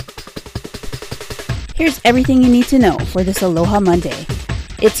Here's everything you need to know for this Aloha Monday.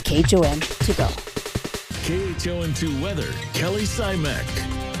 It's KHON to go. KHON2 weather, Kelly Simek.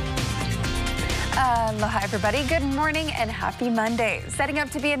 Aloha, everybody. Good morning and happy Monday. Setting up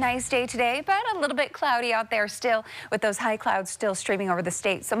to be a nice day today, but a little bit cloudy out there still, with those high clouds still streaming over the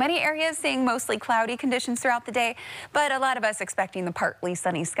state. So many areas seeing mostly cloudy conditions throughout the day, but a lot of us expecting the partly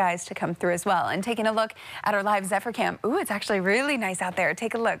sunny skies to come through as well. And taking a look at our live Zephyr cam. Ooh, it's actually really nice out there.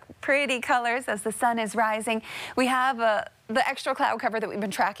 Take a look. Pretty colors as the sun is rising. We have the extra cloud cover that we've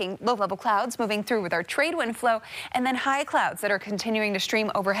been tracking, low-level clouds moving through with our trade wind flow, and then high clouds that are continuing to stream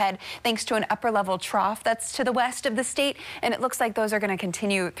overhead thanks to an upper-level trough that's to the west of the state, and it looks like those are going to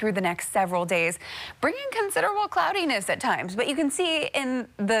continue through the next several days, bringing considerable cloudiness at times. But you can see in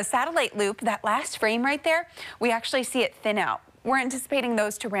the satellite loop, that last frame right there, we actually see it thin out. We're anticipating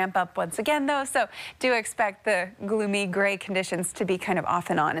those to ramp up once again, though, so do expect the gloomy gray conditions to be kind of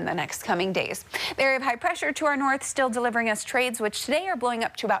off and on in the next coming days. The area of high pressure to our north still delivering us trades, which today are blowing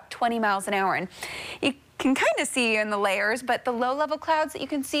up to about 20 miles an hour. And you can kind of see in the layers, but the low-level clouds that you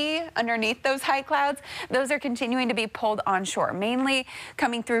can see underneath those high clouds, those are continuing to be pulled onshore, mainly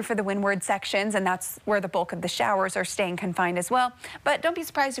coming through for the windward sections, and that's where the bulk of the showers are staying confined as well. But don't be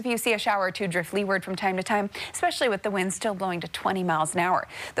surprised if you see a shower or two drift leeward from time to time, especially with the wind still blowing to 20 miles an hour.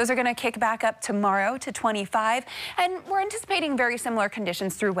 Those are going to kick back up tomorrow to 25, and we're anticipating very similar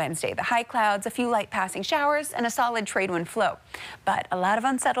conditions through Wednesday. The high clouds, a few light passing showers, and a solid trade wind flow. But a lot of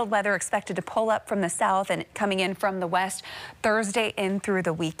unsettled weather expected to pull up from the south and coming in from the west Thursday in through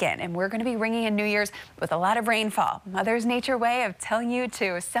the weekend. And we're going to be ringing in New Year's with a lot of rainfall. Mother's Nature way of telling you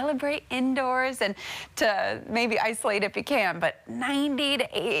to celebrate indoors and to maybe isolate if you can. But 80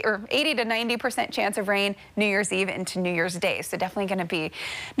 to 90% chance of rain New Year's Eve into New Year's Day. So definitely going to be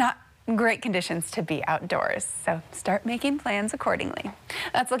not great conditions to be outdoors. So start making plans accordingly.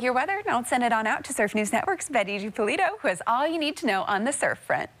 Let's look at your weather. Now let's send it on out to Surf News Network's Betty Giuliano, who has all you need to know on the surf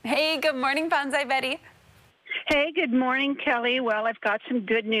front. Hey, good morning, Bonsai Betty. Hey, good morning, Kelly. Well, I've got some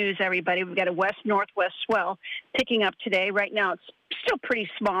good news, everybody. We've got a west-northwest swell picking up today. Right now, it's still pretty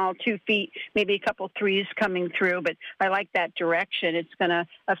small, 2 feet, maybe a couple threes coming through, but I like that direction. It's going to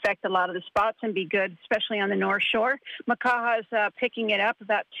affect a lot of the spots and be good, especially on the North Shore. Makaha's picking it up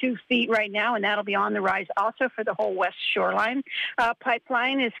about 2 feet right now, and that'll be on the rise also for the whole west shoreline.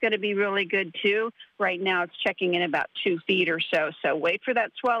 Pipeline is going to be really good, too. Right now, it's checking in about 2 feet or so, so wait for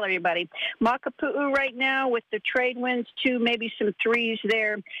that swell, everybody. Makapu'u right now with the trade winds, 2, maybe some threes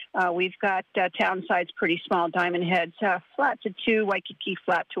there. We've got town sides pretty small, Diamond Heads flat to 2, Waikiki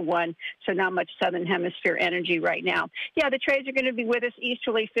flat to 1, so not much southern hemisphere energy right now. Yeah, the trades are going to be with us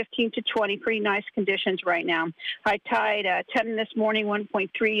easterly 15 to 20, pretty nice conditions right now. High tide 10 this morning,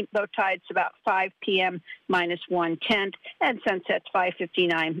 1.3, low tide's about 5 p.m. minus 1/10, and sunset's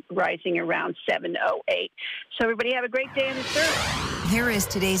 5:59, rising around 7:08. So everybody have a great day in the surf. Here is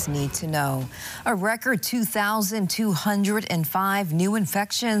today's Need to Know. A record 2,205 new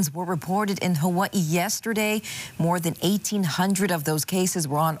infections were reported in Hawaii yesterday. More than 1,800 of those cases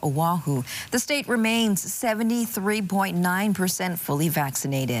were on Oahu. The state remains 73.9% fully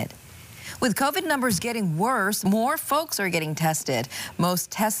vaccinated. With COVID numbers getting worse, more folks are getting tested.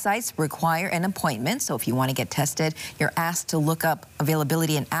 Most test sites require an appointment, so if you want to get tested, you're asked to look up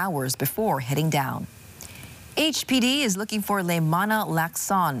availability and hours before heading down. HPD is looking for Leimana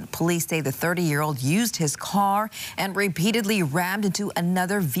Lacson. Police say the 30-year-old used his car and repeatedly rammed into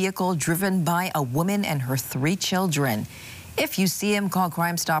another vehicle driven by a woman and her 3 children. If you see him, call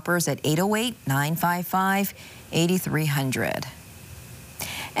Crime Stoppers at 808-955-8300.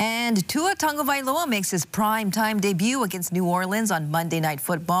 And Tua Tagovailoa makes his primetime debut against New Orleans on Monday Night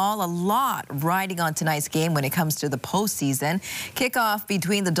Football. A lot riding on tonight's game when it comes to the postseason. Kickoff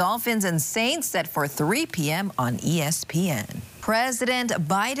between the Dolphins and Saints set for 3 p.m. on ESPN. President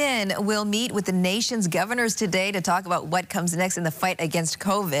Biden will meet with the nation's governors today to talk about what comes next in the fight against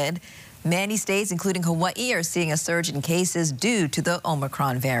COVID. Many states, including Hawaii, are seeing a surge in cases due to the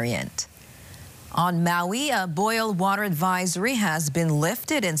Omicron variant. On Maui, a boil water advisory has been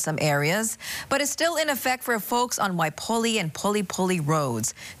lifted in some areas, but is still in effect for folks on Waipoli and Polipoli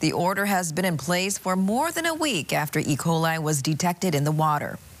roads. The order has been in place for more than a week after E. coli was detected in the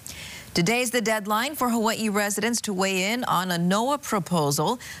water. Today's the deadline for Hawaii residents to weigh in on a NOAA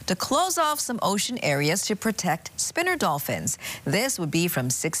proposal to close off some ocean areas to protect spinner dolphins. This would be from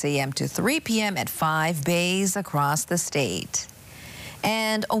 6 a.m. to 3 p.m. at 5 bays across the state.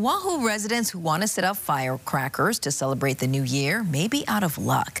 And Oahu residents who want to set up firecrackers to celebrate the new year may be out of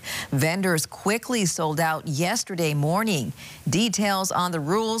luck. Vendors quickly sold out yesterday morning. Details on the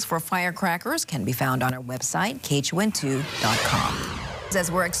rules for firecrackers can be found on our website, KHON2.com. As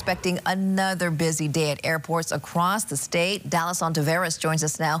we're expecting another busy day at airports across the state, Dallas Ontiveros joins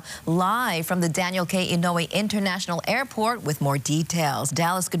us now live from the Daniel K. Inouye International Airport with more details.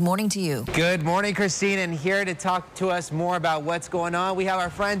 Dallas, good morning to you. Good morning, Christine, and here to talk to us more about what's going on, we have our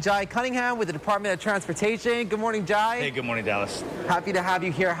friend Jai Cunningham with the Department of Transportation. Good morning, Jai. Hey, good morning, Dallas. Happy to have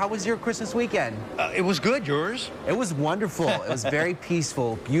you here. How was your Christmas weekend? It was good. Yours? It was wonderful. It was very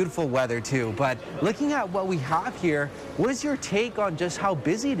peaceful, beautiful weather too. But looking at what we have here, what is your take on just how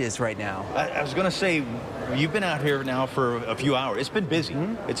busy it is right now? I was going to say, you've been out here now for a few hours. It's been busy.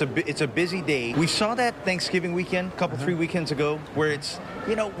 It's a busy day. We saw that Thanksgiving weekend, a couple, 3 weekends ago, where it's,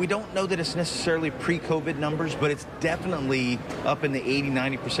 you know, we don't know that it's necessarily pre-COVID numbers, but it's definitely up in the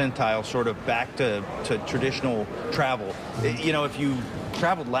 80-90 percentile, sort of back to traditional travel. You know, if you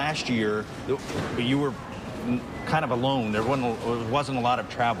traveled last year, you were kind of alone. There wasn't a lot of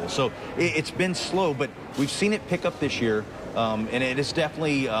travel. So it's been slow, but we've seen it pick up this year. And it is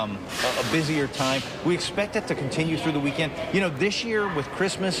definitely a busier time. We expect it to continue through the weekend. You know, this year with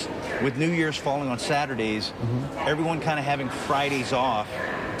Christmas, with New Year's falling on Saturdays, everyone kind of having Fridays off,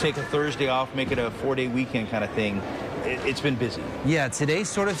 take a Thursday off, make it a 4-day weekend kind of thing. It's been busy. Yeah, today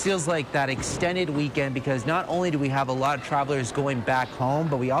sort of feels like that extended weekend because not only do we have a lot of travelers going back home,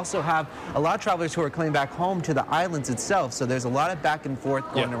 but we also have a lot of travelers who are coming back home to the islands itself. So there's a lot of back and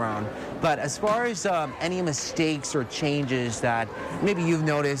forth going around. But as far as any mistakes or changes that maybe you've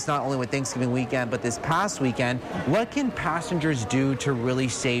noticed, not only with Thanksgiving weekend, but this past weekend, what can passengers do to really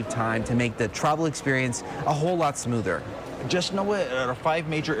save time to make the travel experience a whole lot smoother? Just know at our 5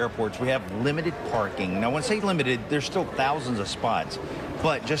 major airports, we have limited parking. Now, when I say limited, there's still thousands of spots.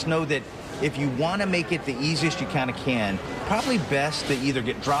 But just know that if you want to make it the easiest you kind of can, probably best to either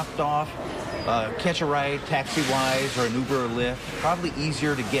get dropped off, catch a ride, taxi-wise, or an Uber or Lyft. Probably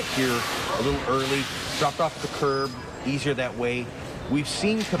easier to get here a little early, dropped off at the curb, easier that way. We've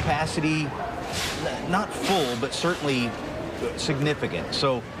seen capacity, not full, but certainly significant.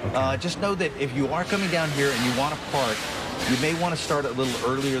 So just know that if you are coming down here and you want to park, you may want to start a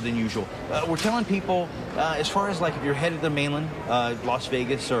little earlier than usual. We're telling people, as far as like if you're headed to the mainland, Las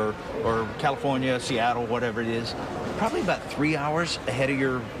Vegas or California, Seattle, whatever it is, probably about 3 hours ahead of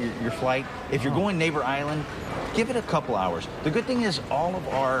your flight. If you're going neighbor island, give it a couple hours. The good thing is all of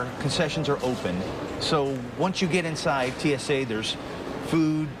our concessions are open. So once you get inside TSA, there's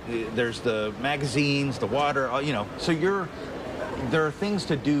food, there's the magazines, the water, you know, so there are things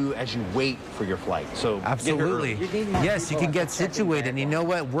to do as you wait for your flight. So absolutely. Yes, you can get situated. And you know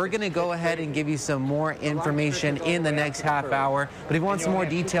what? We're going to go ahead and give you some more information in the next half hour. But if you want some more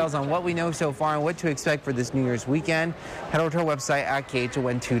details on what we know so far and what to expect for this New Year's weekend, head over to our website at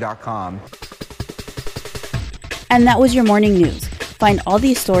KHON2.com. And that was your morning news. Find all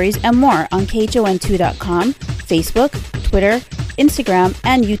these stories and more on KHON2.com, Facebook, Twitter, Instagram,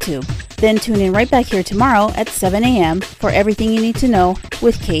 and YouTube. Then tune in right back here tomorrow at 7 a.m. for everything you need to know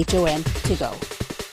with KHON to go.